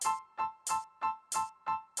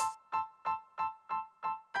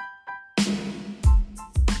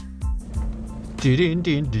Yo,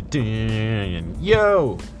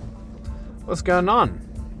 what's going on?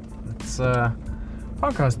 It's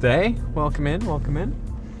podcast day. Welcome in.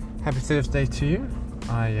 Happy Thursday to you.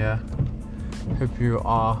 I hope you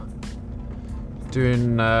are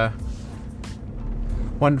doing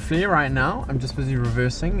wonderfully right now. I'm just busy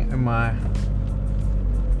reversing in my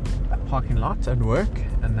parking lot at work,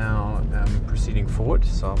 and now I'm proceeding forward,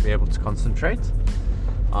 so I'll be able to concentrate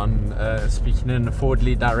on speaking in a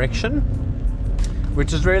forwardly direction,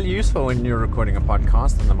 which is really useful when you're recording a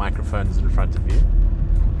podcast and the microphone's in front of you,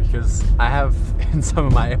 because I have in some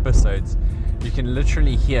of my episodes you can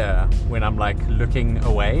literally hear when I'm like looking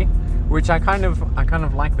away, which I kind of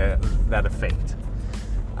like that effect.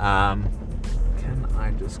 Can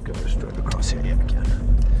I just go straight across here? Yeah, I can.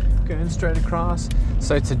 Going straight across.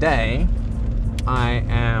 So today I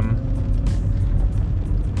am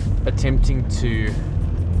attempting to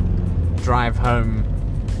drive home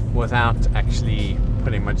without actually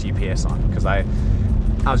putting my GPS on, because I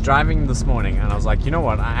was driving this morning and I was like, you know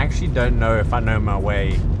what, I actually don't know if I know my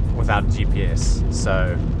way without GPS,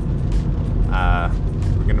 so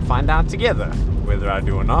we're gonna find out together whether I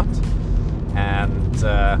do or not. And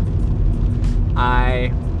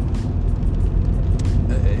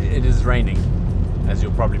it is raining, as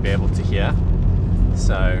you'll probably be able to hear,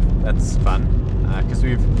 so that's fun, because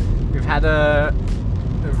we've had a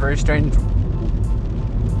very strange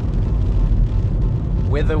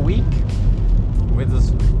weather week. Weather's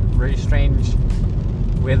very strange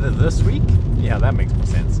weather this week. Yeah, that makes more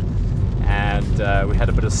sense. And we had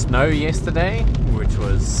a bit of snow yesterday, which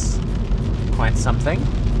was quite something.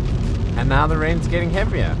 And now the rain's getting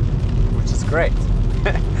heavier, which is great.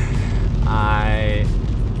 I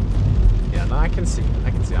can see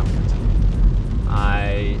I'm good.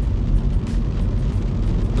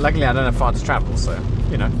 Luckily I don't have far to travel, so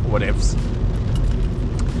whatevs.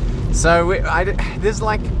 So there's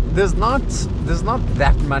not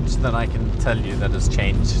that much that I can tell you that has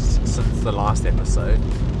changed since the last episode,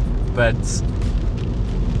 but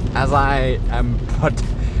as I am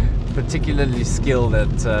particularly skilled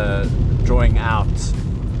at drawing out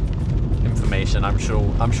information, I'm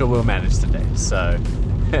sure we'll manage today. So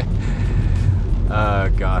oh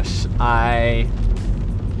gosh, I'm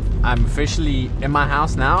officially in my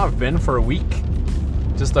house now. I've been for a week,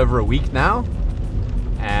 just over a week now.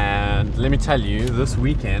 And let me tell you, this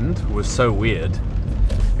weekend was so weird.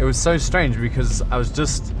 It was so strange because I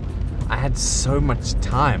had so much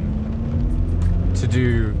time to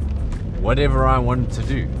do whatever I wanted to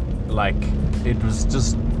do. Like, it was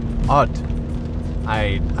just odd.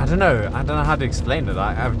 I don't know how to explain it.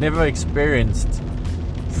 I've never experienced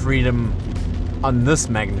freedom on this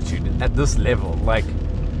magnitude, at this level. Like,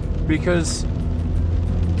 because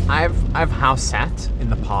I've house sat in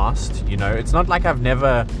the past, it's not like I've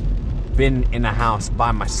never been in a house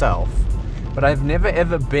by myself, but I've never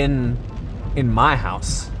ever been in my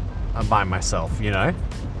house by myself,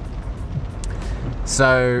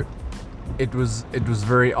 So it was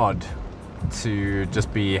very odd to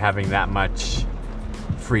just be having that much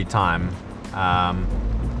free time,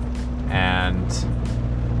 and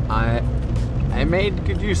I made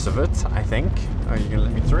good use of it, I think. Oh, you gonna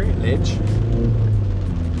let me through? Ledge.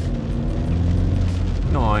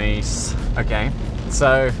 Nice. Okay.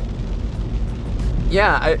 So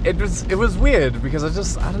yeah, it was weird because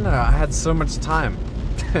I don't know, I had so much time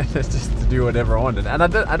just to do whatever I wanted, and I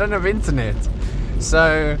don't have internet,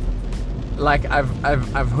 so like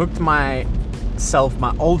I've hooked my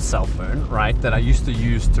old cell phone, right, that I used to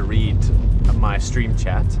use to read my stream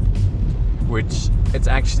chat, which it's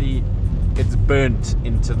burnt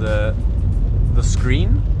into the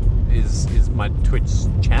screen is my Twitch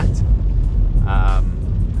chat,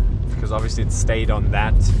 because obviously it stayed on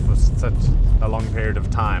that for such a long period of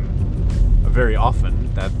time, very often,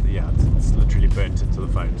 that it's literally burnt into the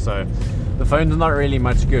phone. So the phone's not really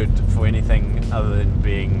much good for anything other than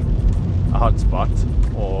being a hotspot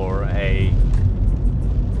or a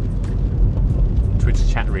Twitch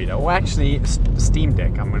chat reader, or actually Steam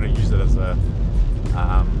Deck. I'm going to use it as a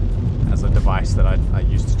device that I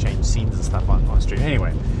use to change scenes and stuff on stream.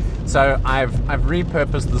 Anyway, so I've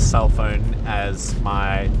repurposed the cell phone as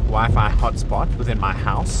my Wi-Fi hotspot within my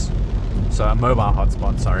house. So a mobile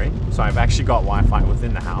hotspot, sorry. So I've actually got Wi-Fi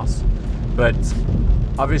within the house, but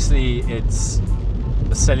obviously it's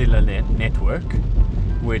a cellular network,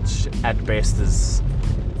 which at best is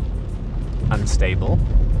unstable.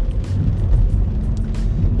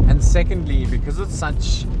 And secondly, because it's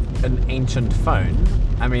such an ancient phone,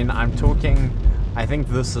 I mean, I'm talking, I think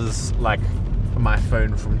this is like my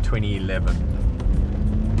phone from 2011,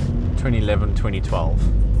 2012.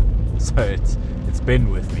 So it's been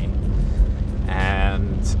with me.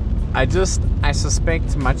 And I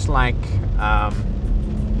suspect, much like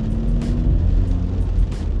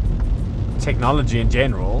technology in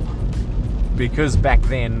general, because back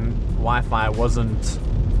then Wi-Fi wasn't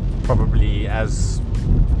probably as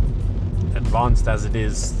advanced as it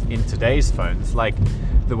is in today's phones. Like,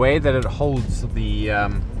 the way that it holds the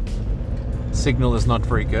signal is not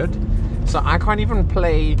very good. So I can't even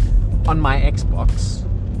play on my Xbox,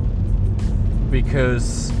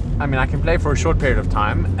 because I can play for a short period of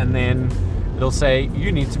time and then it'll say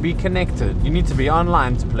you need to be connected, you need to be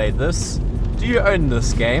online to play this. Do you own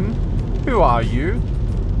this game? Who are you?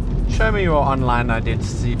 Show me your online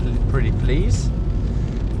identity, pretty please.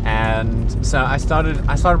 And so I started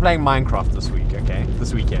playing Minecraft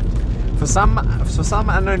this weekend. For some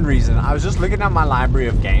unknown reason, I was just looking at my library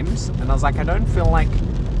of games and I was like, I don't feel like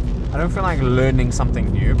learning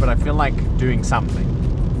something new, but I feel like doing something.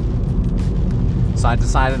 So I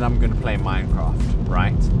decided I'm going to play Minecraft,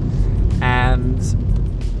 right? And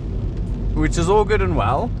which is all good and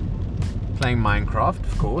well, playing Minecraft,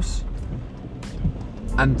 of course,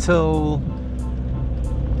 until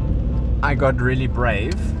I got really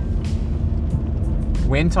brave,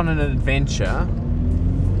 went on an adventure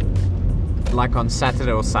like on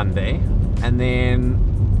Saturday or Sunday, and then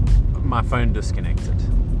my phone disconnected.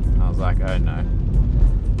 I was like, oh no.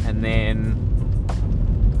 And then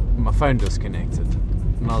my phone disconnected,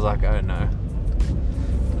 and I was like, oh no.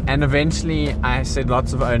 And eventually I said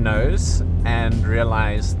lots of oh no's and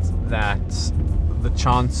realized that the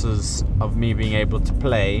chances of me being able to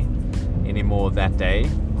play anymore that day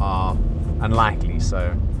are unlikely.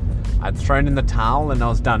 So I'd thrown in the towel and I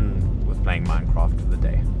was done with playing Minecraft for the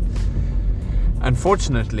day.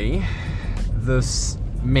 Unfortunately, this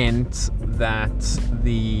meant that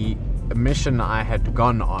the mission I had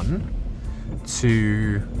gone on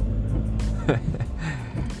to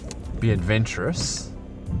be adventurous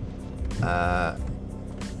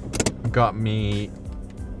got me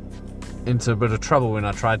into a bit of trouble when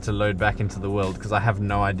I tried to load back into the world, because I have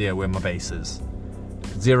no idea where my base is.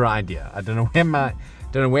 Zero idea. I don't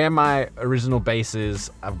know where my original base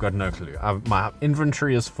is. I've got no clue. My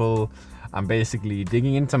inventory is full. I'm basically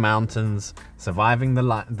digging into mountains, surviving the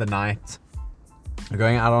night,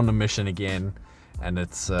 going out on a mission again, and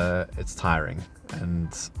it's tiring.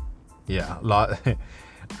 And yeah,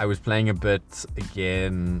 I was playing a bit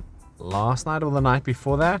again last night or the night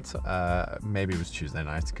before that. Maybe it was Tuesday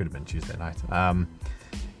night. It could have been Tuesday night.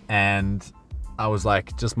 And I was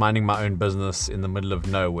like just minding my own business in the middle of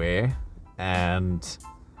nowhere, and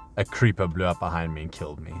a creeper blew up behind me and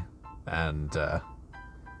killed me. And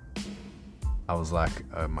I was like,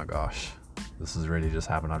 oh my gosh, this has really just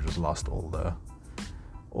happened. I've just lost all the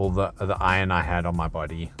iron I had on my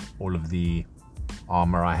body, all of the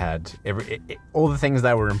armor I had, all the things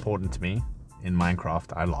that were important to me in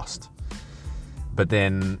Minecraft, I lost. But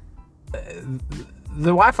then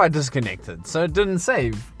the Wi-Fi disconnected, so it didn't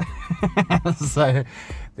save. So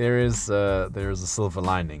there is a silver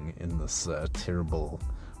lining in this terrible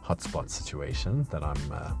hotspot situation that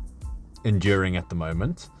I'm enduring at the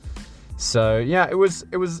moment. So yeah, it was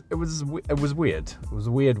weird. It was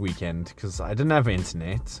a weird weekend because I didn't have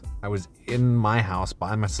internet. I was in my house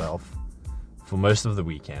by myself for most of the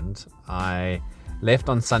weekend. I left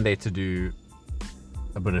on Sunday to do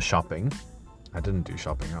a bit of shopping. I didn't do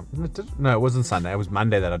shopping. No, it wasn't Sunday. It was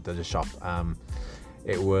Monday that I did a shop.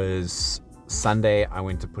 It was Sunday I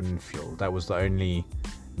went to put in fuel. That was the only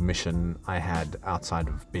mission I had outside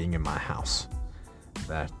of being in my house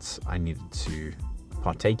that I needed to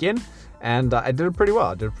partake in, and I did it pretty well.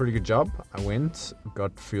 I did a pretty good job. I went,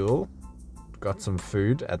 got fuel, got some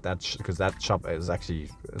food at that because that shop is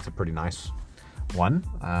it's a pretty nice one,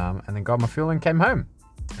 and then got my fuel and came home,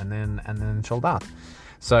 and then chilled out.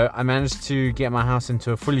 So I managed to get my house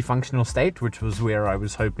into a fully functional state, which was where I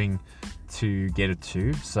was hoping to get it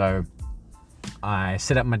to. So I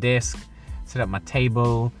set up my desk, set up my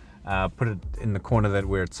table, put it in the corner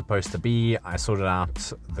where it's supposed to be. I sorted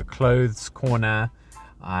out the clothes corner.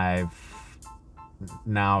 I've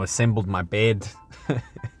now assembled my bed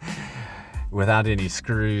without any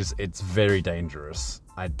screws. It's very dangerous.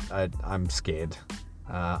 I'm scared.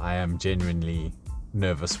 I am genuinely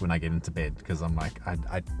nervous when I get into bed because I'm like,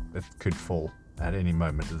 it could fall at any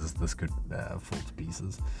moment. This could fall to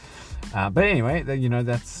pieces. But anyway,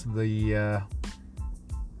 that's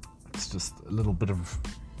it's just a little bit of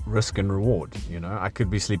risk and reward. I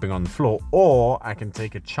could be sleeping on the floor, or I can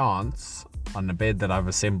take a chance on a bed that I've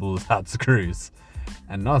assembled without screws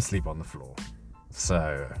and not sleep on the floor.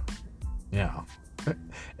 So yeah,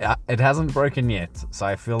 it hasn't broken yet, so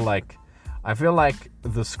I feel like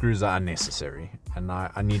the screws are unnecessary, and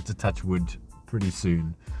I need to touch wood pretty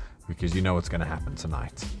soon, because you know what's going to happen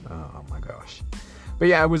tonight. Oh my gosh. But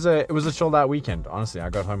yeah, it was a chilled out weekend. Honestly, I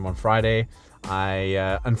got home on Friday.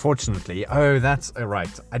 I unfortunately, that's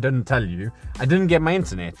right. I didn't tell you. I didn't get my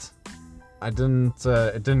internet. It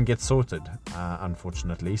didn't get sorted,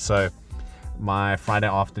 unfortunately. So my Friday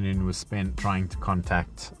afternoon was spent trying to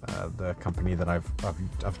contact the company that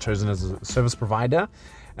I've chosen as a service provider,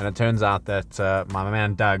 and it turns out that my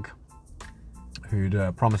man Doug,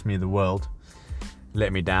 who'd promised me the world,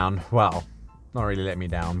 let me down. Well, not really let me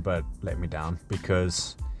down, but let me down,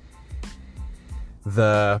 because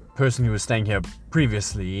the person who was staying here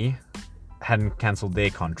previously hadn't cancelled their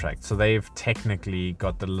contract, so they've technically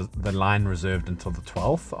got the line reserved until the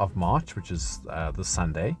 12th of March, which is this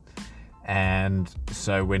Sunday. And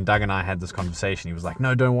so when Doug and I had this conversation, he was like,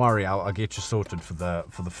 no, don't worry, I'll get you sorted for the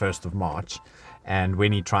 1st of March. And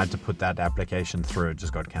when he tried to put that application through, it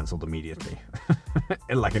just got cancelled immediately.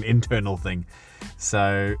 Like an internal thing.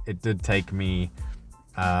 So it did take me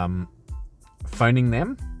phoning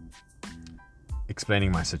them,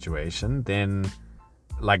 explaining my situation, then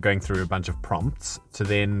like going through a bunch of prompts, to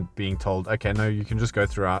then being told, okay, no, you can just go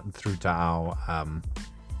through to our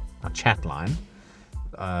chat line.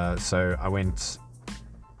 So I went.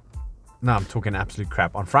 No, I'm talking absolute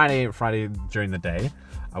crap. On Friday during the day,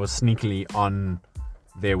 I was sneakily on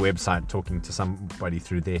their website talking to somebody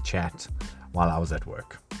through their chat while I was at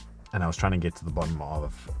work, and I was trying to get to the bottom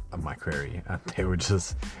of my query, and they were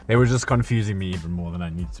just confusing me even more than I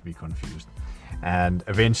needed to be confused. And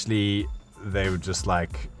eventually they were just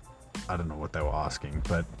like, I don't know what they were asking,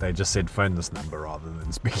 but they just said phone this number rather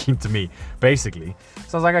than speaking to me, basically.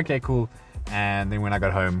 So I was like, okay, cool. And then when I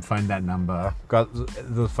got home, phoned that number.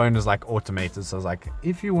 The phone is like automated, so I was like,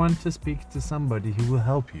 if you want to speak to somebody who will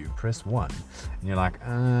help you, press 1. And you're like,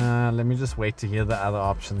 let me just wait to hear the other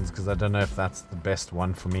options, because I don't know if that's the best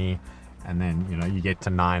one for me. And then, you get to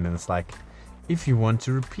 9 and it's like, if you want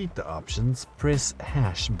to repeat the options, press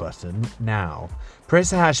hash button now.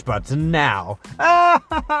 Press hash button now.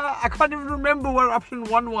 I can't even remember what option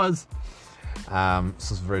 1 was. This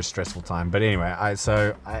was a very stressful time. But anyway, I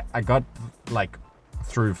got like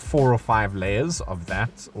through 4 or 5 layers of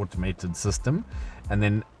that automated system. And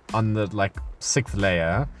then on the 6th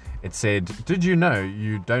layer, it said, did you know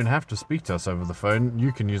you don't have to speak to us over the phone?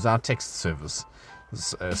 You can use our text service.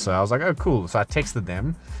 So I was like, oh, cool. So I texted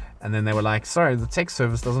them. And then they were like, sorry, the text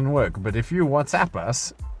service doesn't work, but if you WhatsApp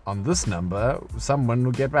us on this number, someone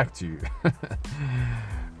will get back to you.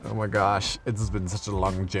 Oh my gosh, it's been such a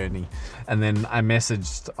long journey. And then I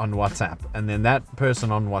messaged on WhatsApp, and then that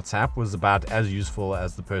person on WhatsApp was about as useful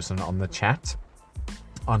as the person on the chat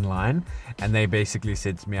online. And they basically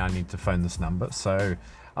said to me, I need to phone this number. So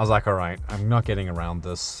I was like, all right, I'm not getting around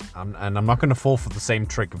this. And I'm not going to fall for the same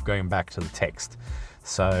trick of going back to the text.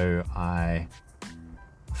 So I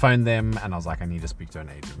phoned them, and I was like, I need to speak to an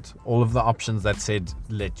agent. All of the options that said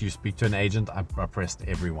let you speak to an agent, I pressed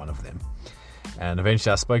every one of them. And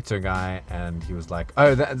eventually I spoke to a guy, and he was like,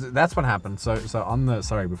 oh, that's what happened. So on the,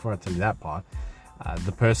 sorry, before I tell you that part,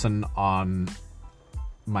 the person on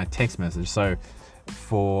my text message, so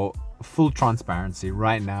for full transparency,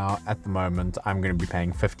 right now at the moment I'm going to be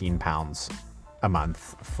paying £15 a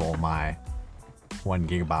month for my 1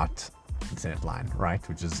 gigabyte internet line, right,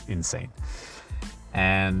 which is insane.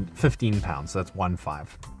 And £15, so that's 1.5.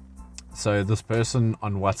 So this person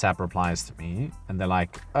on WhatsApp replies to me, and they're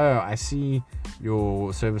like, oh, I see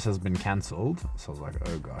your service has been cancelled. So I was like,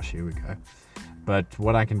 oh gosh, here we go. But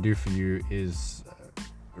what I can do for you is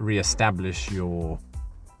reestablish your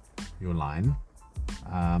line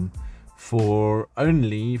for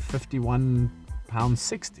only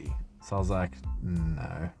 £51.60. So I was like,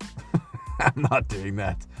 no, I'm not doing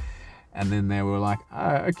that. And then they were like,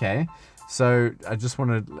 oh, okay. So I just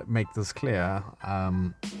want to make this clear.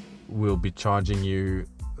 We'll be charging you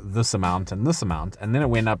this amount and this amount. And then it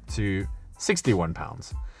went up to £61.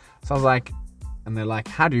 So I was like, and they're like,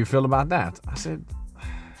 how do you feel about that? I said,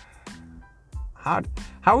 how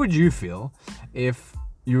would you feel if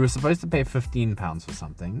you were supposed to pay £15 for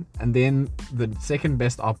something, and then the second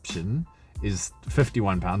best option is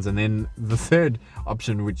 £51, and then the third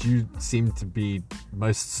option, which you seem to be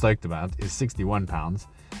most stoked about, is £61,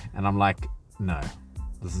 and I'm like, no,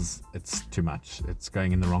 it's too much. It's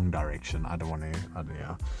going in the wrong direction. I don't want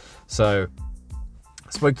to. So I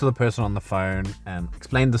spoke to the person on the phone and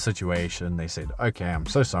explained the situation. They said, okay, I'm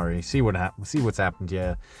so sorry. See what's happened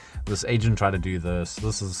here. This agent tried to do this.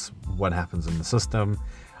 This is what happens in the system.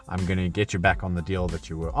 I'm going to get you back on the deal that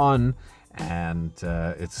you were on. And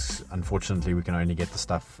it's unfortunately we can only get the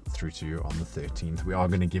stuff through to you on the 13th. We are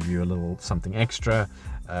going to give you a little something extra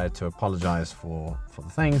to apologize for the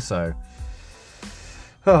thing. So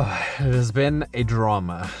It has been a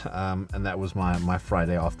drama, and that was my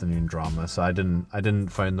Friday afternoon drama. So I didn't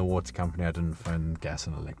phone the water company. I didn't phone gas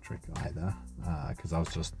and electric either, because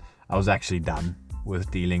I was actually done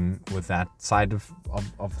with dealing with that side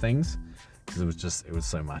of things, because it was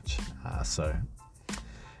so much. So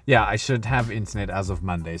yeah, I should have internet as of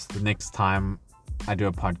Monday. So the next time I do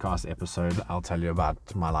a podcast episode, I'll tell you about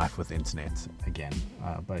my life with internet again.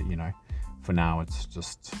 But for now it's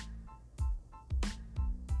just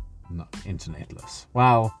not internetless.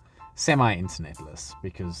 Well, semi-internetless,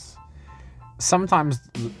 because sometimes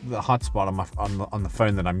the hotspot on the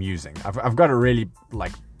phone that I'm using, I've got it really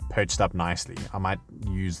perched up nicely. I might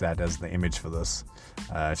use that as the image for this,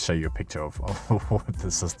 show you a picture of what the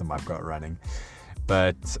system I've got running.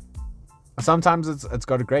 But sometimes it's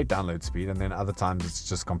got a great download speed, and then other times it's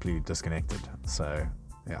just completely disconnected. So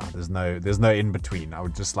yeah, there's no in between. I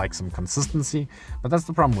would just like some consistency, but that's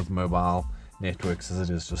the problem with mobile networks, as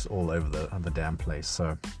it is just all over the damn place.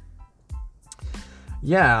 So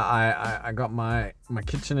yeah, I got my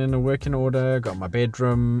kitchen in a working order, got my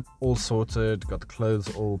bedroom all sorted, got the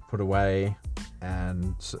clothes all put away,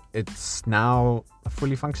 and it's now a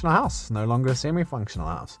fully functional house, no longer a semi-functional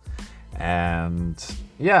house. And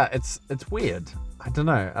yeah, it's weird. I don't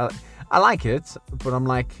know. I like it, but I'm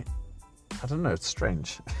like, I don't know. It's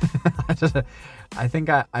strange. I think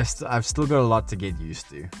I've still got a lot to get used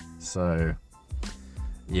to. So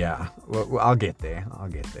yeah, well, I'll get there.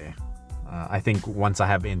 I think once I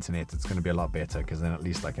have internet, it's going to be a lot better, because then at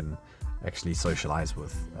least I can actually socialize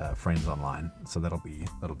with friends online. So that'll be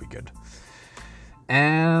good.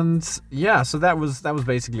 And yeah, so that was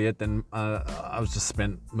basically it. Then I was just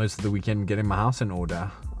spent most of the weekend getting my house in order.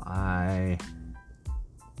 I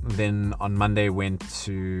then on Monday went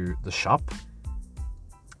to the shop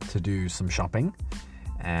to do some shopping,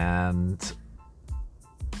 and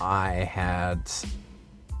I had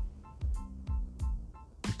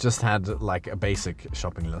just had like a basic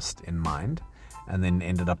shopping list in mind, and then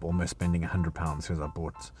ended up almost spending £100 because I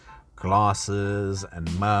bought glasses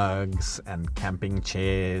and mugs and camping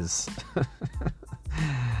chairs.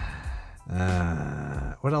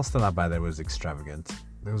 What else did I buy that was extravagant?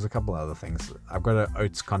 There was a couple other things. I've got an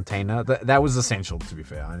oats container. That was essential, to be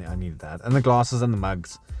fair. I needed that. And the glasses and the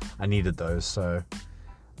mugs, I needed those. So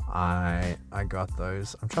I got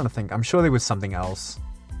those. I'm trying to think. I'm sure there was something else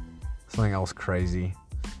crazy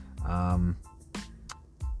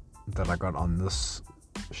that I got on this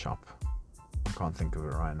shop. I can't think of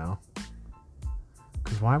it right now.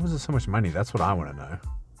 Because why was it so much money? That's what I want to know.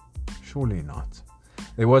 Surely not.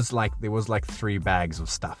 There was like 3 bags of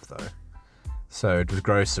stuff though. So it was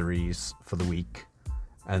groceries for the week,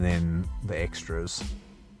 and then the extras,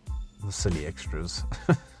 the silly extras.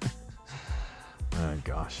 Oh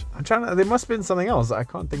gosh, I'm trying to. There must have been something else. I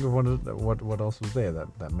can't think of what else was there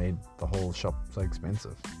that made the whole shop so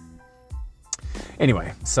expensive.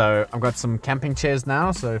 Anyway, so I've got some camping chairs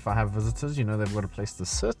now. So if I have visitors, they've got a place to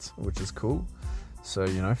sit, which is cool. So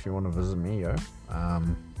if you want to visit me,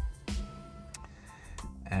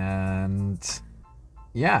 and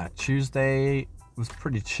yeah, Tuesday was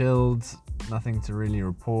pretty chilled. Nothing to really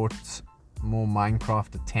report. More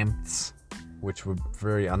Minecraft attempts, which were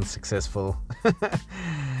very unsuccessful.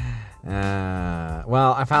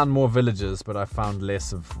 Well, I found more villages, but I found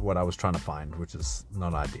less of what I was trying to find, which is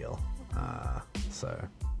not ideal. So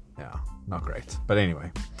yeah, not great. But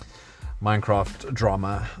anyway, Minecraft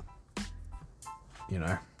drama, you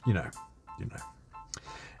know.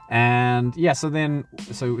 And yeah, so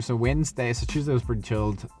Wednesday, so Tuesday was pretty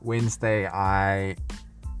chilled. Wednesday I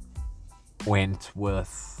went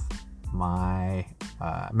with my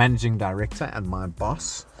managing director and my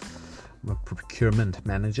boss, my procurement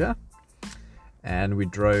manager, and we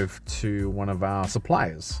drove to one of our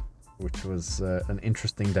suppliers, which was an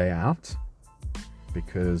interesting day out,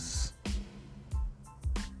 because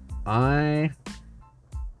I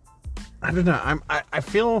don't know, I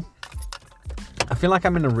feel like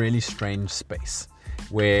I'm in a really strange space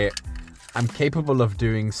where I'm capable of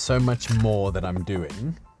doing so much more that I'm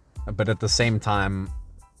doing, but at the same time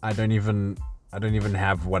I don't even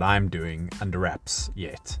have what I'm doing under wraps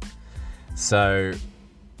yet. So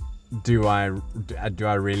do I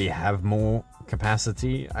really have more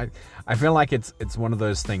capacity? I feel like it's one of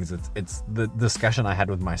those things. It's the discussion I had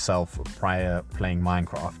with myself prior playing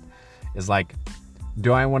Minecraft is like,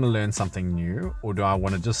 do I want to learn something new, or do I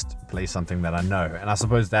want to just play something that I know? And I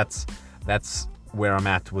suppose that's where I'm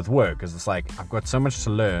at with work, because it's like I've got so much to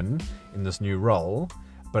learn in this new role,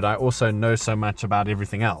 but I also know so much about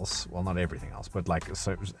everything else. Well, not everything else, but like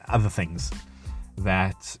so other things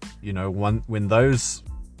that when those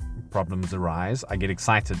problems arise, I get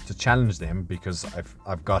excited to challenge them because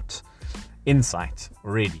I've got insight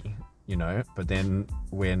already, you know. But then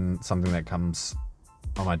when something that comes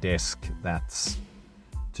on my desk that's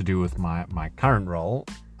to do with my current role,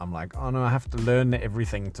 I'm like, oh no, I have to learn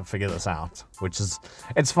everything to figure this out,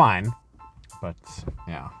 it's fine. But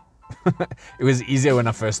yeah, it was easier when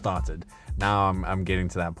I first started. Now I'm getting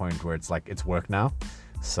to that point where it's like, it's work now.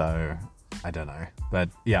 So I don't know. But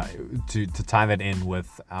yeah, to tie that in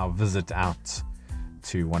with our visit out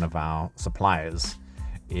to one of our suppliers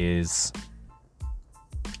is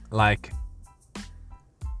like,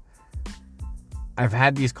 I've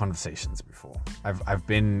had these conversations before. I've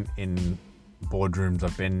been in boardrooms,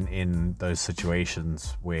 I've been in those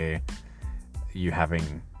situations where you're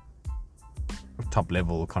having top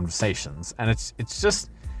level conversations, and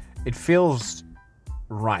it feels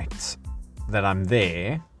right that I'm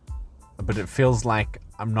there, but it feels like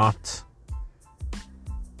I'm not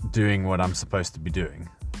doing what I'm supposed to be doing.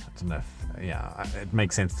 I don't know if, it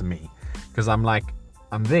makes sense to me, because I'm like,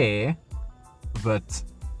 I'm there, but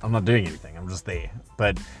I'm not doing anything. I'm just there.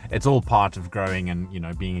 But it's all part of growing and, you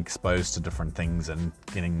know, being exposed to different things and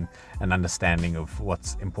getting an understanding of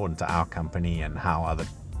what's important to our company and how other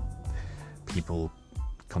people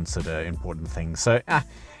consider important things. So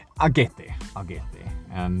I'll get there.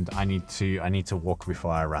 And I need to walk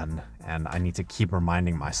before I run, and I need to keep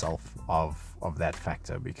reminding myself of that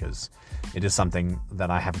factor, because it is something that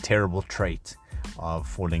I have a terrible trait of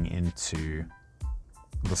falling into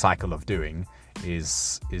the cycle of doing,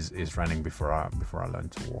 is running before I learn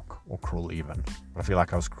to walk, or crawl even. I feel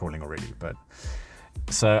like I was crawling already, but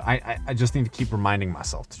so I just need to keep reminding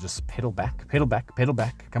myself to just pedal back.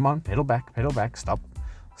 Come on, pedal back.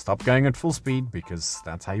 Stop going at full speed, because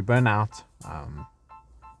that's how you burn out.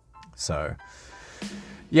 So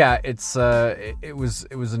yeah, it was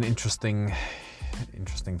an interesting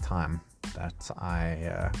time that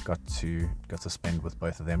I got to spend with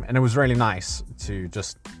both of them, and it was really nice to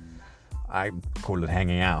just, I call it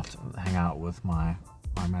hang out with my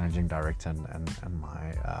managing director and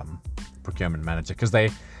my procurement manager, because they're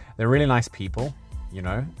really nice people, you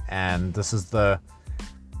know. And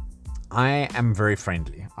I am very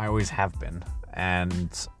friendly. I always have been.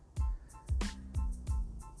 And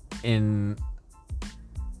in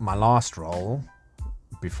my last role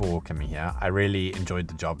before coming here, I really enjoyed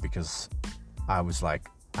the job, because I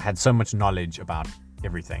had so much knowledge about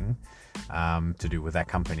everything to do with that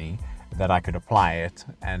company that I could apply it,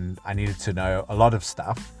 and I needed to know a lot of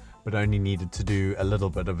stuff, but only needed to do a little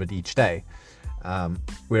bit of it each day.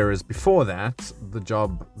 Whereas before that, the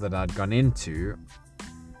job that I'd gone into,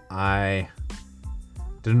 I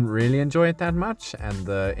didn't really enjoy it that much, and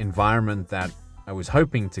the environment that I was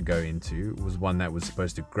hoping to go into was one that was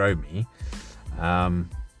supposed to grow me. I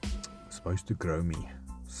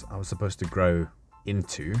was supposed to grow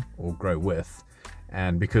into, or grow with,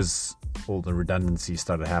 and because all the redundancies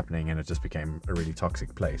started happening and it just became a really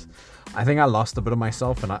toxic place, I think I lost a bit of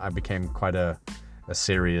myself, and I became quite a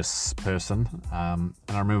serious person. And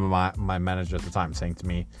I remember my manager at the time saying to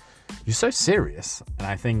me, "You're so serious."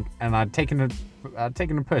 And I'd taken it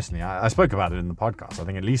personally. I spoke about it in the podcast, I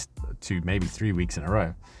think at least 2, maybe 3 weeks in a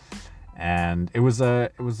row. And it was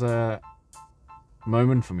a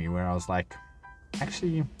moment for me where I was like,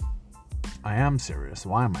 actually, I am serious.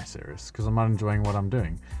 Why am I serious? Because I'm not enjoying what I'm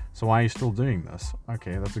doing. So why are you still doing this?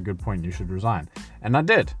 Okay, that's a good point. You should resign. And I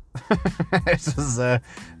did.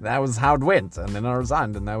 That was how it went. And then I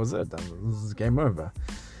resigned, and that was it. This is game over.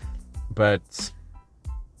 But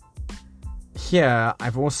here,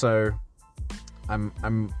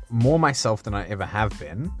 I'm more myself than I ever have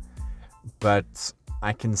been. But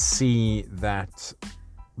I can see that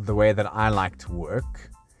the way that I like to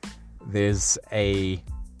work, there's a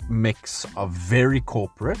mix of very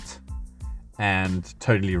corporate and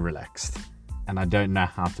totally relaxed, and I don't know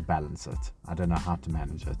how to balance it. I don't know how to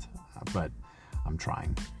manage it, but I'm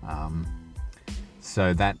trying.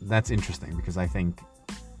 So that's interesting, because I think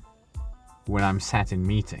when I'm sat in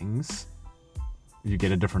meetings, you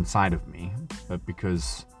get a different side of me, but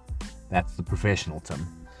because that's the professional Tim.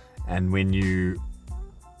 And when you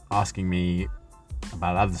asking me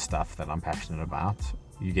about other stuff that I'm passionate about,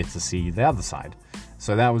 you get to see the other side.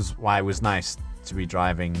 So that was why it was nice to be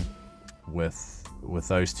driving with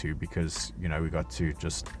those two, because, you know, we got to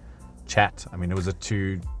just chat. I mean, it was a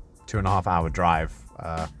 2.5 hour drive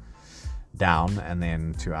down, and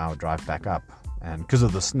then 2 hour drive back up. And because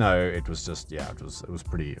of the snow, it was just, it was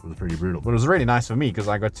pretty brutal. But it was really nice for me, because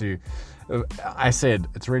I said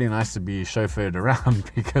it's really nice to be chauffeured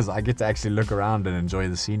around, because I get to actually look around and enjoy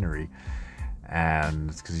the scenery.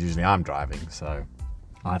 And because usually I'm driving, so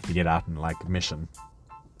I have to get out and mission.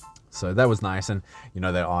 So that was nice. And,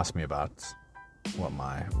 they asked me about what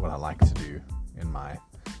I like to do in my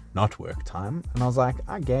not work time. And I was like,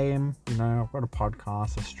 I game, I've got a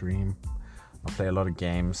podcast, I stream, I play a lot of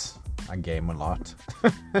games. I game a lot.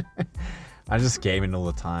 I just game in all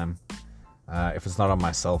the time. If it's not on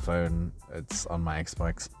my cell phone, it's on my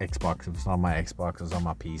Xbox. If it's not on my Xbox, it's on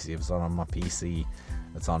my PC. If it's not on my PC,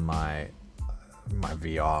 it's on my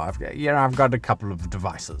VR. I've got a couple of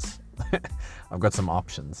devices. I've got some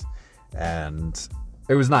options, and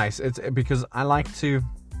it was nice. It's because I've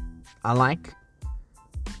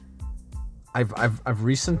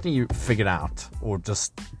recently figured out, or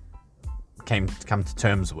just come to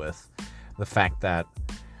terms with, the fact that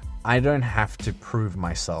I don't have to prove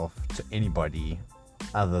myself to anybody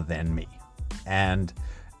other than me. And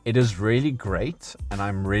it is really great, and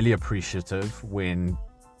I'm really appreciative when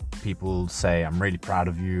people say, I'm really proud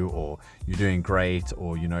of you, or you're doing great,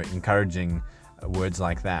 or, encouraging words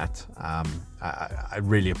like that. I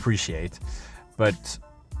really appreciate. But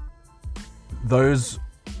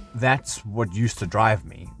that's what used to drive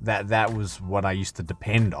me. That was what I used to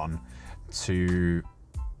depend on to,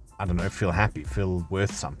 I don't know, feel happy, feel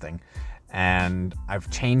worth something. And I've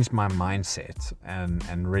changed my mindset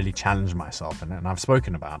and really challenged myself. And I've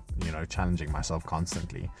spoken about, challenging myself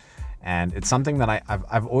constantly. And it's something that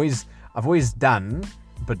I've always done,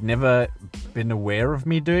 but never been aware of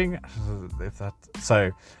me doing.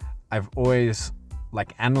 So I've always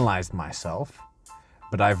analyzed myself,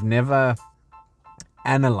 but I've never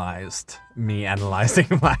analyzed me analyzing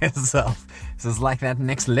myself. So it's like that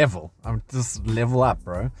next level. I'm just level up,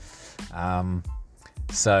 bro.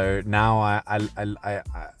 So now I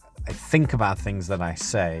think about things that I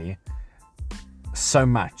say so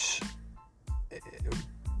much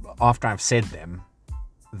after I've said them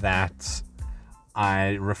that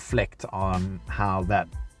I reflect on how that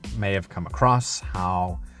may have come across,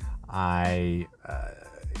 how I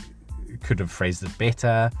could have phrased it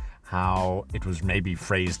better, how it was maybe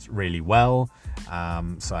phrased really well.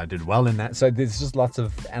 So I did well in that. So there's just lots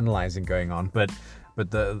of analyzing going on. But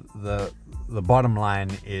the bottom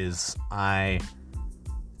line is I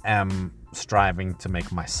am striving to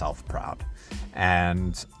make myself proud.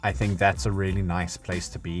 And I think that's a really nice place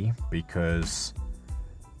to be, because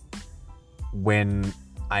when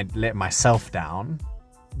I let myself down,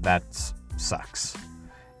 that sucks.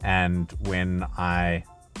 And when I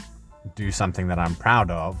do something that I'm proud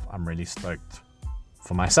of, I'm really stoked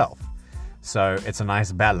for myself. So it's a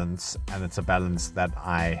nice balance, and it's a balance that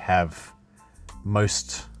I have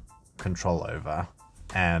most control over.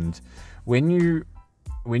 And when you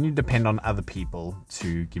depend on other people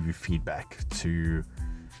to give you feedback, to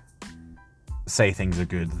say things are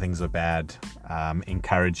good, things are bad,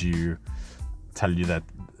 encourage you, tell you that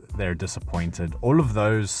they're disappointed, all of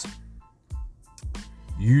those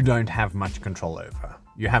you don't have much control over.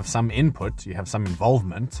 You have some input, you have some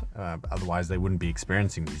involvement, otherwise they wouldn't be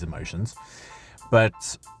experiencing these emotions.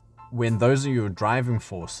 But when those are your driving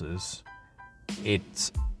forces,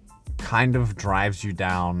 it kind of drives you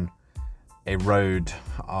down a road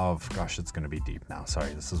of, gosh, it's going to be deep now.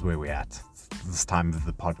 Sorry, this is where we're at this time of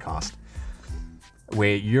the podcast,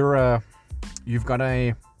 where you've got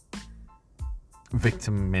a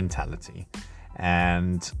victim mentality.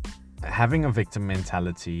 And having a victim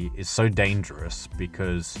mentality is so dangerous,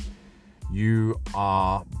 because you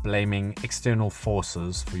are blaming external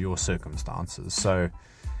forces for your circumstances. So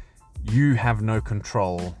you have no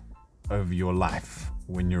control over your life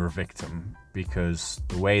when you're a victim, because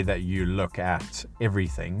the way that you look at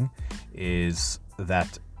everything is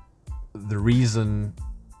that the reason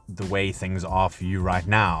the way things are for you right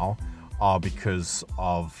now are because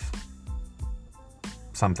of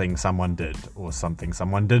something someone did or something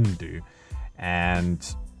someone didn't do,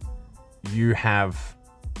 and you have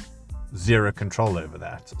zero control over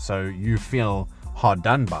that. So you feel hard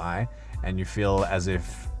done by, and you feel as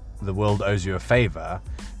if the world owes you a favor,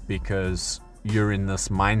 because you're in this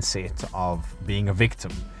mindset of being a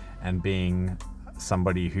victim and being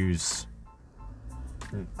somebody who's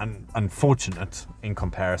unfortunate in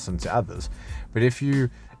comparison to others. But if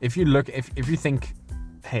you think,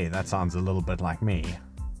 hey, that sounds a little bit like me,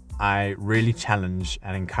 I really challenge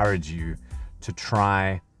and encourage you to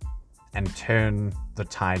try and turn the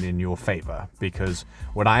tide in your favor. Because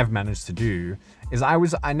what I've managed to do is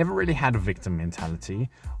I never really had a victim mentality,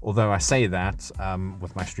 although I say that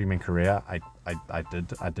with my streaming career, I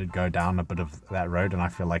did go down a bit of that road, and I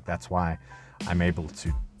feel like that's why I'm able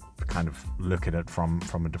to kind of look at it from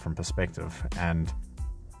a different perspective. And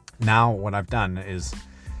now what I've done is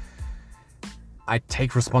I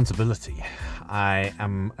take responsibility. I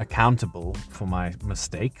am accountable for my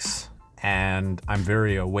mistakes, and I'm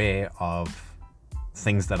very aware of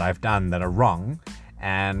things that I've done that are wrong,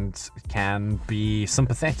 and can be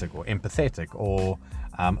sympathetic or empathetic or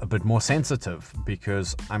a bit more sensitive,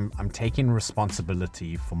 because I'm taking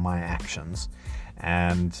responsibility for my actions.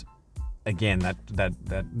 And again,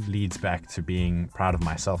 that leads back to being proud of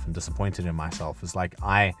myself and disappointed in myself. It's like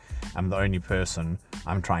I am the only person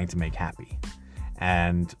I'm trying to make happy.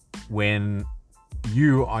 And when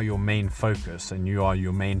you are your main focus and you are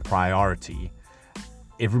your main priority,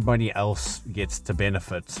 everybody else gets to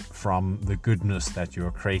benefit from the goodness that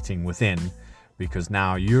you're creating within, because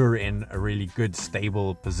now you're in a really good,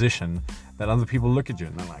 stable position that other people look at you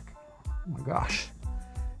and they're like, oh my gosh,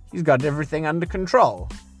 he's got everything under control.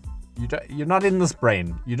 You're not in this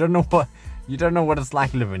brain. You don't know what it's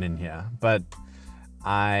like living in here. But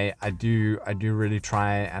I do really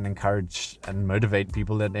try and encourage and motivate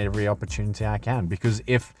people at every opportunity I can, because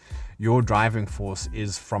if your driving force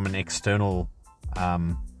is from an external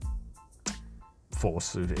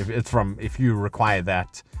force, if you require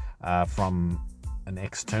that from an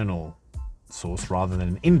external source rather than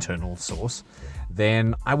an internal source,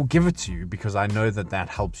 then I will give it to you, because I know that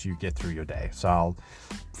helps you get through your day. So I'll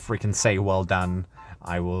freaking say well done.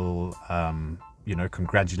 I will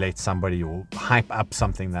congratulate somebody or hype up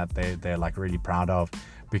something that they're like really proud of,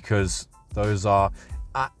 because those are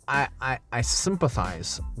I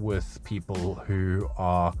sympathize with people who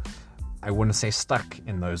are, I want to say, stuck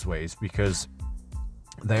in those ways, because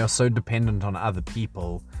they are so dependent on other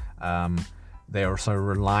people. They are so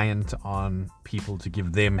reliant on people to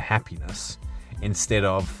give them happiness, instead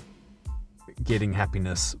of getting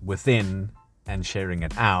happiness within and sharing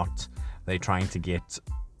it out. They're trying to get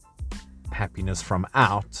happiness from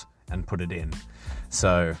out and put it in.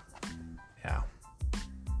 So, yeah.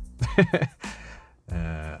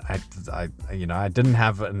 I didn't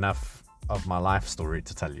have enough of my life story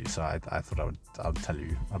to tell you, so I thought I'll tell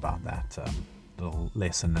you about that little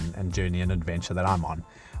lesson and journey and adventure that I'm on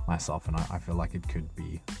myself, and I feel like it could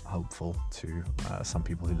be helpful to some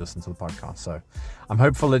people who listen to the podcast. So I'm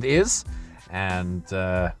hopeful it is, and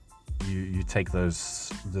you take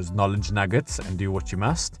those knowledge nuggets and do what you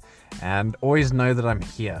must, and always know that I'm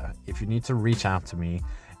here. If you need to reach out to me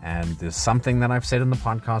and there's something that I've said in the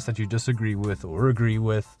podcast that you disagree with or agree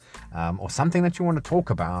with, or something that you want to talk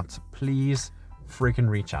about, please freaking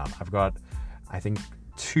reach out. I've got, I think,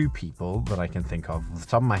 2 people that I can think of off the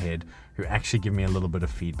top of my head who actually give me a little bit of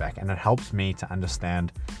feedback, and it helps me to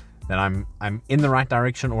understand that I'm in the right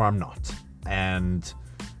direction or I'm not. And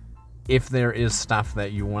if there is stuff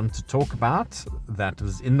that you want to talk about that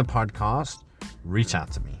is in the podcast, reach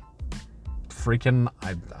out to me. Freaking,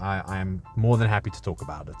 I'm more than happy to talk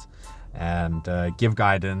about it and give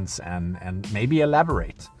guidance and maybe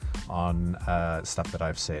elaborate on stuff that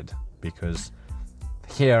I've said, because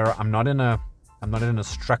here I'm not in a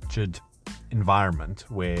structured environment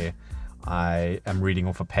where I am reading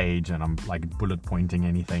off a page and I'm like bullet pointing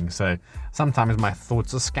anything. So sometimes my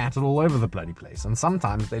thoughts are scattered all over the bloody place, and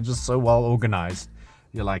sometimes they're just so well organized.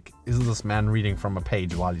 You're like, is this man reading from a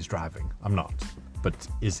page while he's driving? I'm not, but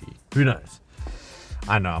is he? Who knows?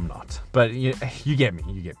 I know I'm not, but you get me.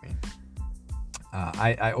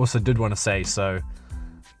 I also did want to say, so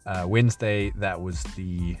Wednesday, that was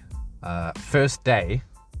the first day,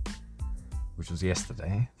 which was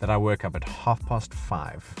yesterday, that I woke up at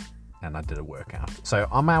 5:30 and I did a workout. So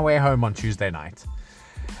on my way home on Tuesday night,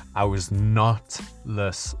 I was not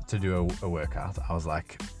less to do a workout. I was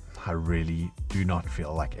like, I really do not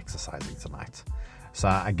feel like exercising tonight. So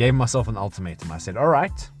I gave myself an ultimatum. I said, all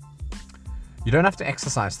right, you don't have to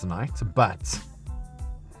exercise tonight, but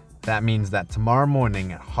that means that tomorrow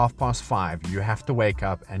morning at 5:30, you have to wake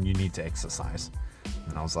up and you need to exercise.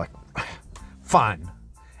 And I was like, fine.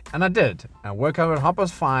 And I did. I woke up at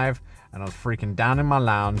 5:30 and I was freaking down in my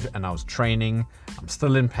lounge and I was training. I'm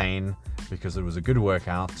still in pain because it was a good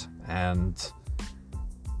workout. And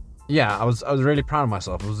yeah, I was really proud of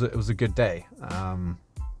myself. It was a good day.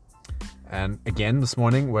 And again, this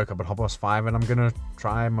morning, woke up at 5:30 and I'm going to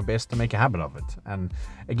try my best to make a habit of it. And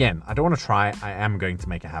again, I don't want to try, I am going to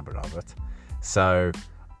make a habit of it. So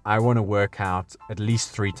I want to work out at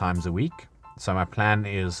least 3 times a week. So my plan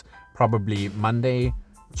is probably Monday,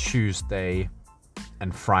 Tuesday,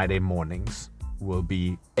 and Friday mornings will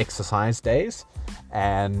be exercise days,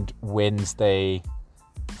 and Wednesday,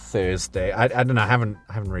 Thursday, I don't know, I haven't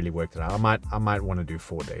really worked it out. I might want to do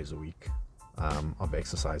 4 days a week of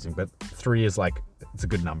exercising, but 3 is like, it's a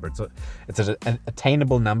good number. It's an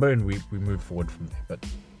attainable number, and we move forward from there, but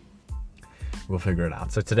we'll figure it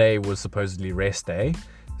out. So today was supposedly rest day,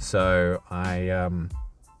 so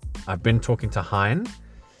I've been talking to Hein,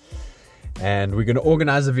 And we're going to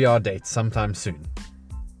organize a VR date sometime soon.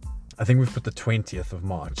 I think we've put the 20th of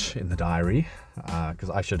March in the diary because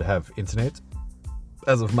I should have internet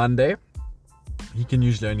as of Monday. He can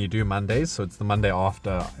usually only do Mondays, so it's the Monday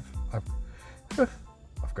after.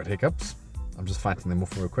 I've got hiccups. I'm just fighting them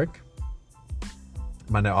off real quick.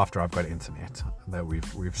 Monday after I've got internet that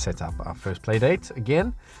we've set up our first play date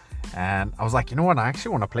again. And I was like, you know what? I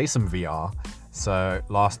actually want to play some VR. So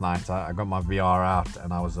last night I got my VR out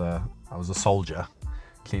and I was a soldier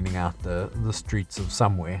cleaning out the streets of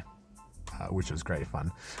somewhere, which was great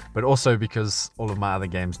fun. But also because all of my other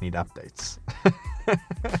games need updates.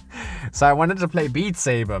 So I wanted to play Beat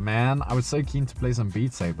Saber, man. I was so keen to play some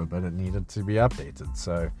Beat Saber, but it needed to be updated.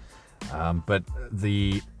 So, but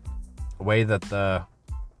the way that the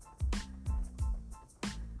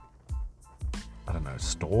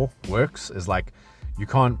store works is like you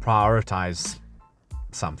can't prioritize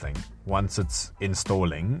something once it's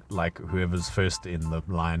installing, like whoever's first in the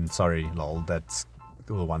line, sorry lol, that's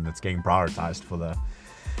the one that's getting prioritized for the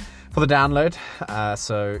download.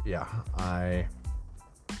 So yeah, I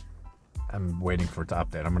am waiting for it to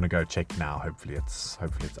update. I'm gonna go check now. Hopefully it's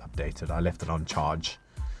updated. I left it on charge,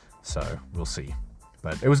 so we'll see.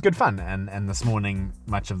 But it was good fun, and this morning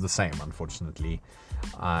much of the same. Unfortunately,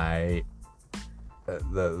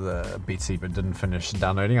 the Beat Saber didn't finish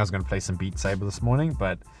downloading. I was going to play some Beat Saber this morning,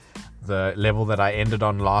 but the level that I ended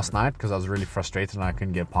on last night, because I was really frustrated and I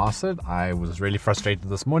couldn't get past it, I was really frustrated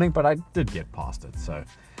this morning, but I did get past it, so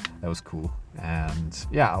that was cool. And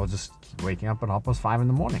yeah, I was just waking up at 5:30 in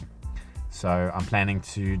the morning. So I'm planning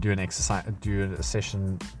to do a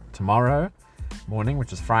session tomorrow morning,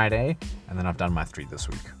 which is Friday, and then I've done my 3 this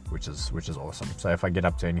week, which is awesome. So if I get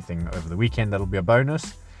up to anything over the weekend, that'll be a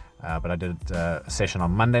bonus. But I did a session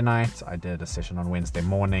on Monday night. I did a session on Wednesday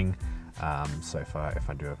morning. So if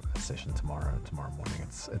I do a session tomorrow morning,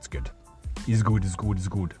 it's good. Is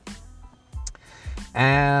good.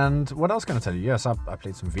 And what else can I tell you? Yes, I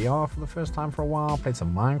played some VR for the first time for a while. Played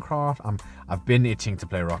some Minecraft. I've been itching to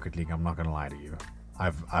play Rocket League. I'm not gonna lie to you.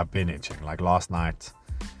 I've been itching. Like last night,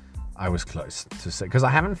 I was close to say, because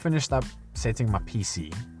I haven't finished up setting my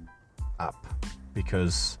PC up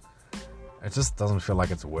because it just doesn't feel like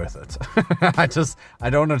it's worth it. I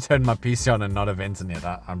don't want to turn my PC on and not have internet.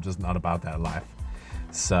 I'm just not about that life.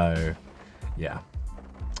 So yeah,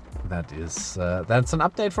 that's an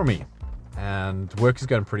update for me. And work is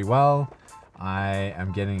going pretty well. I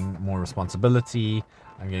am getting more responsibility.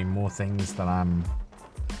 I'm getting more things that I'm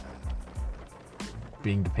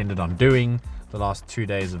being dependent on doing. The last 2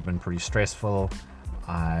 days have been pretty stressful.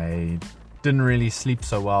 I didn't really sleep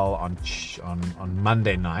so well on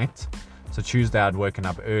Monday night. So Tuesday I'd woken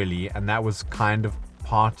up early, and that was kind of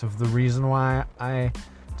part of the reason why I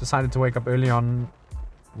decided to wake up early on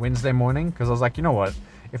Wednesday morning, because I was like, you know what?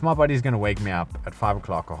 If my buddy's going to wake me up at 5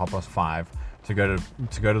 o'clock or 5:30 to go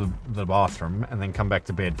to the bathroom and then come back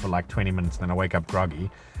to bed for like 20 minutes, then I wake up groggy,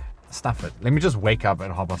 stuff it. Let me just wake up at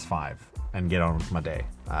 5:30 and get on with my day.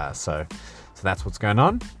 So that's what's going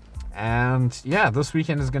on. And yeah, this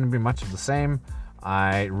weekend is going to be much of the same.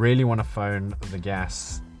 I really want to phone the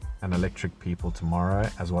gas and electric people tomorrow,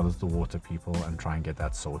 as well as the water people, and try and get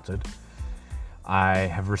that sorted. I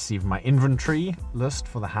have received my inventory list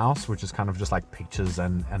for the house, which is kind of just like pictures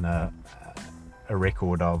and a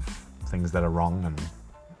record of things that are wrong and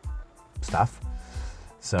stuff.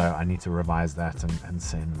 So I need to revise that and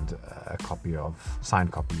send a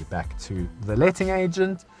signed copy back to the letting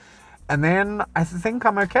agent. And then I think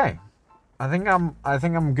I'm okay. I think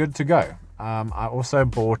I'm good to go. I also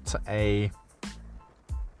bought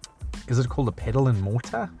is it called a pedal and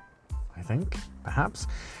mortar? I think, perhaps.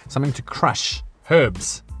 Something to crush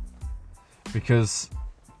herbs. Because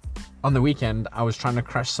on the weekend, I was trying to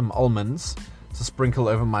crush some almonds to sprinkle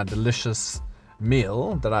over my delicious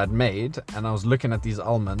meal that I'd made. And I was looking at these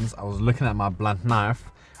almonds. I was looking at my blunt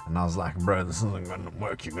knife. And I was like, bro, this isn't going to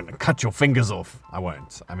work. You're going to cut your fingers off. I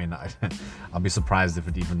won't. I mean, I'll be surprised if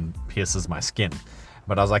it even pierces my skin.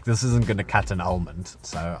 But I was like, this isn't going to cut an almond.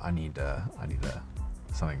 So I need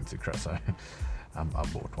something to crush. So I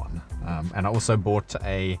bought one. And I also bought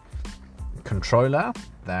a controller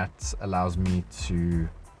that allows me to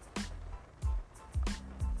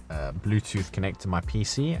Bluetooth connect to my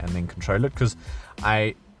PC and then control it, because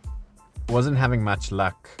I wasn't having much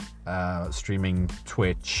luck streaming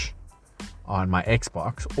Twitch on my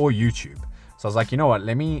Xbox or YouTube. So I was like, you know what,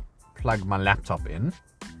 let me plug my laptop in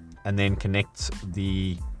and then connect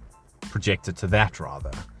the projector to that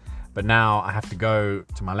rather. But now I have to go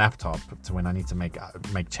to my laptop to when I need to make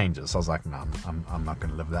changes. So I was like, no, I'm not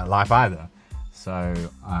going to live that life either. So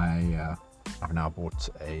I I've now bought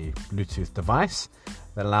a Bluetooth device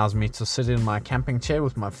that allows me to sit in my camping chair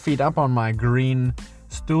with my feet up on my green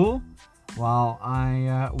stool while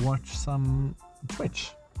I watch some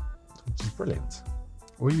Twitch, which is brilliant.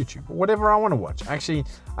 Or YouTube, or whatever I want to watch. Actually,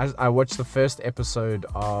 I watched the first episode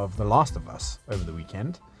of The Last of Us over the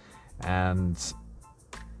weekend, and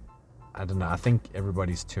I don't know, I think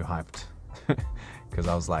everybody's too hyped because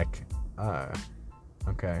I was like, oh,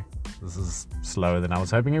 okay, this is slower than I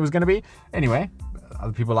was hoping it was going to be. Anyway,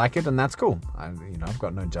 other people like it, and that's cool. I've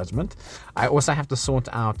got no judgment. I also have to sort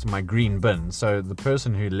out my green bin. So the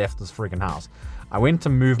person who left this freaking house, I went to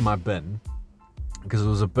move my bin because it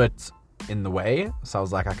was a bit in the way, so I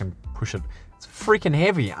was like, I can push it. It's freaking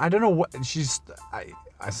heavy. I don't know what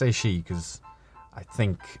I say she because I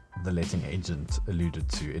think the letting agent alluded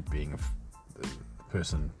to it being the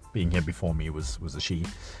person being here before me was a she,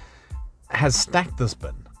 has stacked this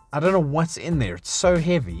bin. I don't know what's in there. It's so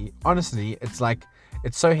heavy. Honestly, it's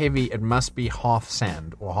so heavy it must be half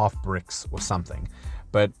sand or half bricks or something.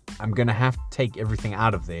 But I'm gonna have to take everything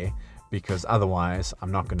out of there because otherwise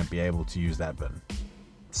I'm not gonna be able to use that bin.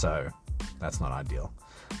 So that's not ideal.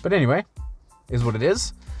 But anyway, is what it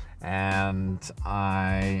is. And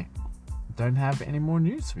I don't have any more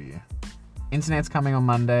news for you. Internet's coming on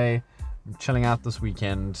Monday. I'm chilling out this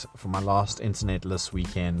weekend for my last internetless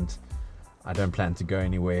weekend. I don't plan to go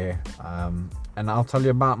anywhere. And I'll tell you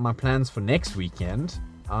about my plans for next weekend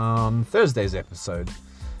on Thursday's episode.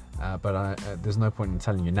 But there's no point in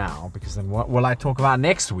telling you now, because then what will I talk about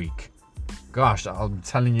next week? Gosh, I'll be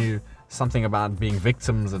telling you something about being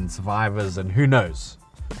victims and survivors and who knows.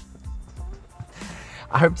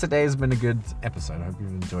 I hope today has been a good episode. I hope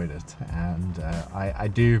you've enjoyed it. And I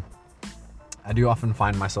do often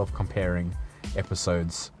find myself comparing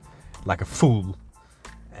episodes like a fool.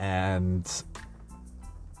 And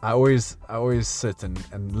I always sit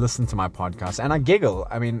and listen to my podcast, and I giggle.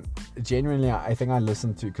 I mean, genuinely, I think I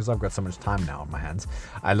listen to, because I've got so much time now on my hands,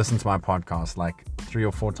 I listen to my podcast like 3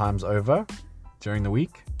 or 4 times over during the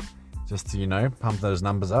week, just to, pump those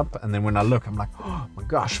numbers up. And then when I look, I'm like, oh my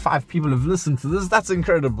gosh, 5 people have listened to this. That's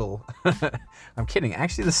incredible. I'm kidding.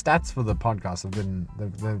 Actually, the stats for the podcast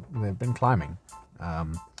they've been climbing.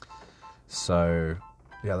 So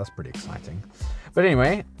yeah, that's pretty exciting. But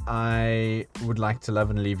anyway, I would like to love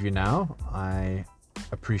and leave you now. I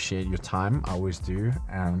appreciate your time. I always do.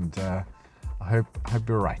 And I hope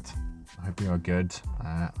you're right. I hope you are good.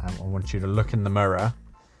 I want you to look in the mirror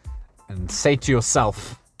and say to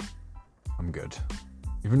yourself, I'm good.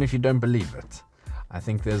 Even if you don't believe it. I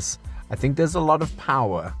think there's a lot of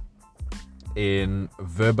power in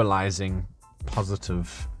verbalizing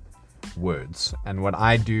positive words. And what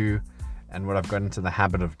I do, and what I've got into the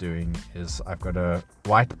habit of doing, is I've got a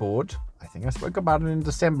whiteboard. I think I spoke about it in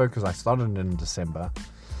December because I started in December.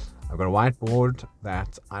 I've got a whiteboard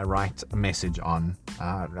that I write a message on.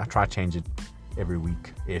 I try to change it every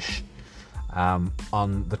week-ish.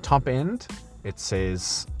 On the top end, it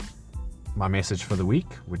says my message for the week,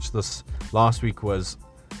 which this last week was,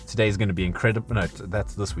 today's going to be incredible. No,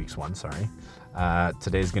 that's this week's one, sorry.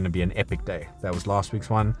 Today's going to be an epic day. That was last week's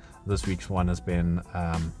one. This week's one has been,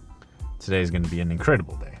 today's going to be an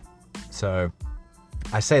incredible day. So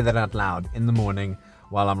I say that out loud in the morning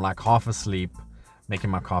while I'm like half asleep,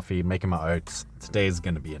 making my coffee, making my oats. Today is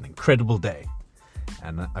going to be an incredible day.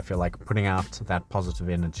 And I feel like putting out that positive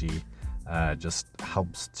energy just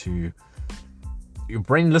helps to, your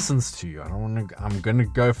brain listens to you. I'm going to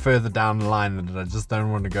go further down the line that I just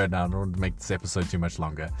don't want to go down. I don't want to make this episode too much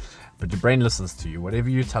longer. But your brain listens to you. Whatever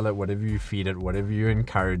you tell it, whatever you feed it, whatever you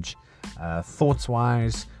encourage,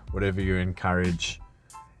 thoughts-wise, whatever you encourage,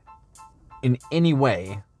 in any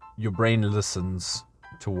way, your brain listens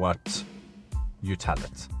to what you tell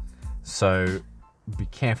it. So be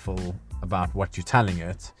careful about what you're telling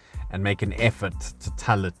it and make an effort to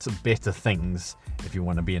tell it better things if you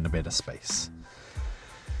want to be in a better space.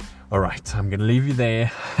 All right, I'm going to leave you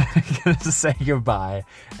there. I'm going to say goodbye,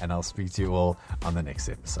 and I'll speak to you all on the next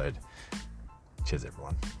episode. Cheers,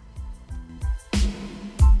 everyone.